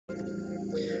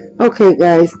Okay,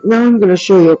 guys, now I'm going to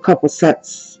show you a couple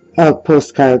sets of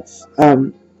postcards.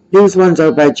 These ones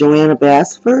are by Johanna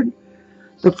Basford.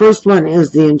 The first one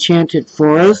is the Enchanted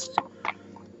Forest.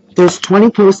 There's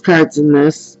 20 postcards in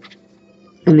this,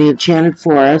 in the Enchanted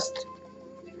Forest.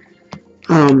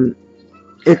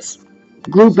 It's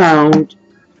glue bound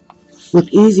with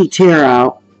easy tear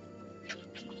out,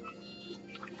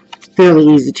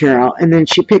 fairly easy tear out, and then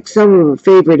she picked some of her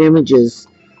favorite images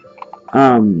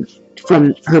from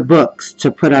her books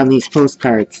to put on these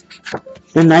postcards.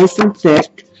 They're nice and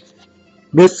thick.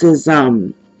 This is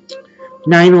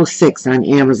 $9.06 on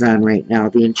Amazon right now,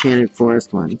 the Enchanted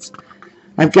Forest ones.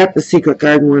 I've got the Secret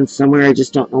Garden ones somewhere, I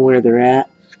just don't know where they're at.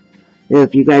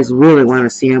 If you guys really want to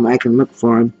see them, I can look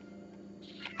for them.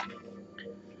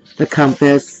 The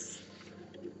compass,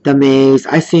 the maze.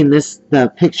 I seen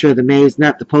the picture of the maze,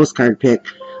 not the postcard pic,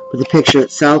 but the picture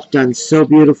itself done so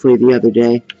beautifully the other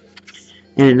day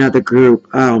in another group.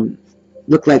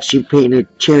 Looked like she painted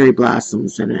cherry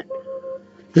blossoms in it.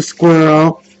 The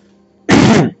squirrel,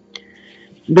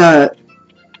 the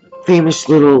famous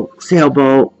little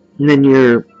sailboat, and then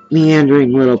your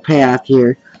meandering little path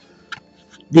here.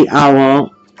 The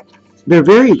owl. They're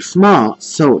very small,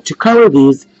 so to color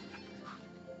these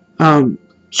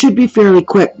should be fairly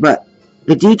quick, but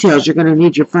the details, you're going to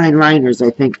need your fine liners, I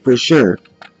think, for sure.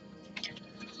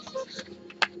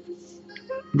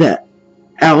 The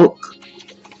elk,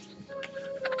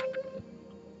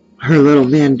 her little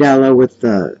mandala with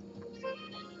the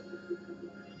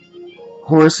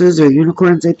horses or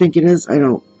unicorns, I think it is.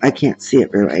 I can't see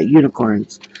it very well.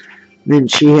 Unicorns. Then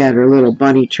she had her little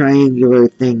bunny triangular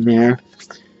thing there.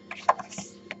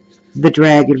 The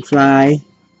dragonfly.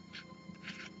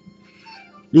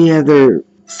 The other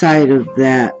side of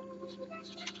that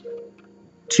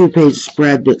 2-page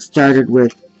spread that started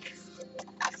with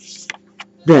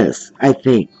this, I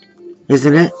think.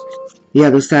 Isn't it? The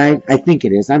other side? I think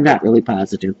it is. I'm not really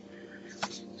positive.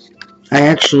 I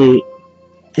actually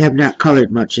have not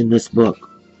colored much in this book.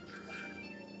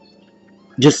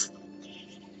 Just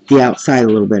the outside a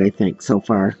little bit, I think, so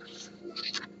far.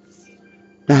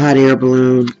 The hot air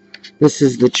balloon. This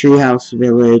is the treehouse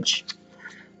village.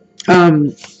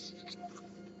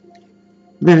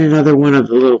 Then another one of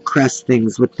the little crest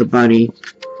things with the bunny.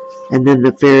 And then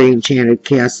the fairy enchanted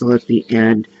castle at the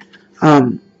end.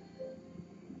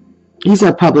 These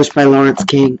are published by Laurence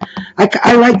King.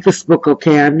 I like this book,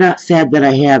 okay? I'm not sad that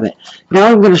I have it. Now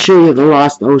I'm going to show you the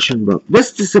Lost Ocean book.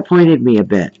 This disappointed me a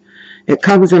bit. It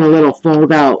comes in a little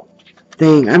fold-out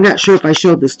thing. I'm not sure if I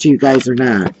showed this to you guys or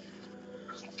not.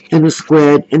 And the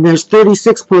squid. And there's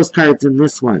 36 postcards in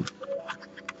this one.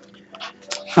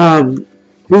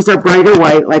 These are brighter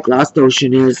white, like Lost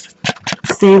Ocean is.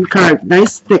 Same card.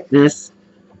 Nice thickness.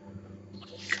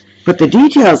 But the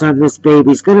details on this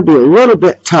baby is going to be a little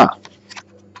bit tough.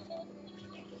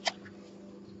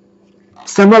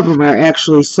 Some of them are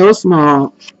actually so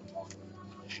small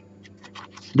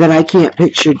that I can't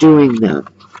picture doing them.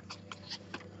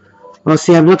 Well,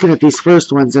 see, I'm looking at these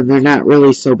first ones, and they're not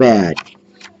really so bad.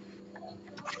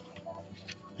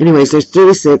 Anyways, there's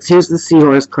 36. Here's the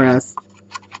seahorse crest.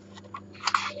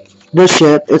 The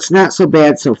ship. It's not so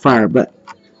bad so far, but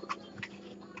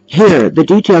here, the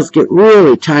details get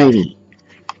really tiny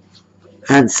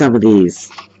on some of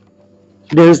these.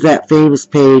 There's that famous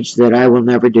page that I will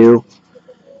never do.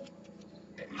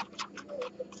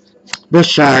 The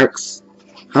sharks.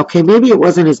 Okay, maybe it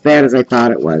wasn't as bad as I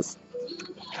thought it was.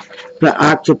 The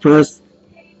octopus.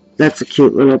 That's a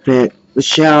cute little pic. The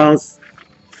shells.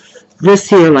 This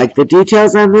here, like the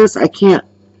details on this, I can't.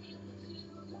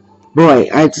 Boy,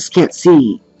 I just can't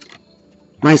see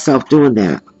myself doing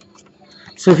that.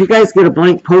 So if you guys get a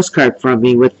blank postcard from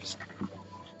me with,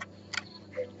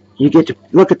 you get to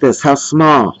look at this, how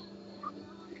small.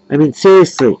 I mean,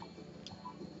 seriously.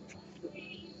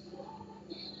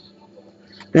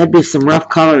 That'd be some rough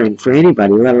coloring for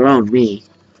anybody, let alone me.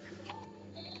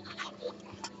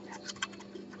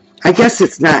 I guess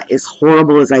it's not as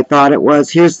horrible as I thought it was.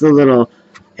 Here's the little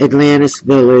Atlantis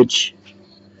village.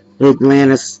 The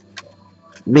Atlantis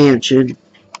mansion.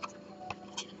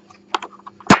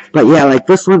 But yeah, like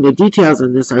this one, the details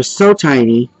on this are so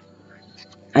tiny,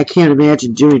 I can't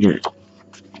imagine doing it.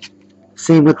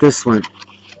 Same with this one.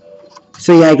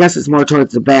 So yeah, I guess it's more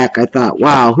towards the back. I thought,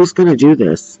 wow, who's going to do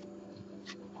this?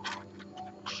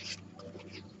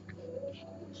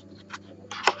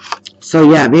 So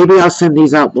yeah, maybe I'll send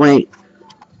these out blank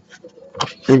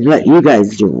and let you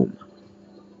guys do them.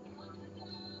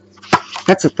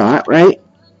 That's a thought, right?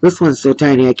 This one's so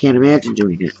tiny I can't imagine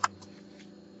doing it.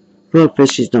 Little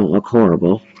fishies don't look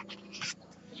horrible.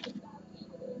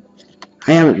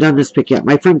 I haven't done this pick yet.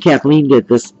 My friend Kathleen did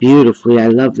this beautifully. I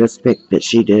love this pick that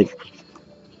she did.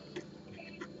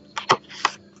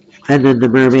 And then the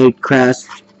mermaid crest.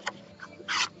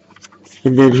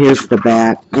 And then here's the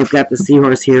back. I've got the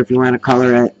seahorse here if you want to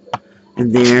color it.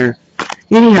 And there.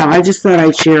 Anyhow, I just thought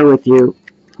I'd share with you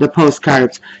the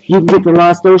postcards. You can get the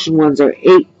Lost Ocean ones are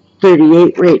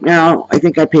 $8.38 right now. I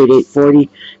think I paid $8.40.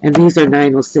 And these are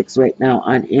 $9.06 right now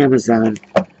on Amazon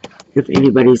if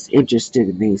anybody's interested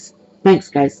in these. Thanks,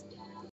 guys.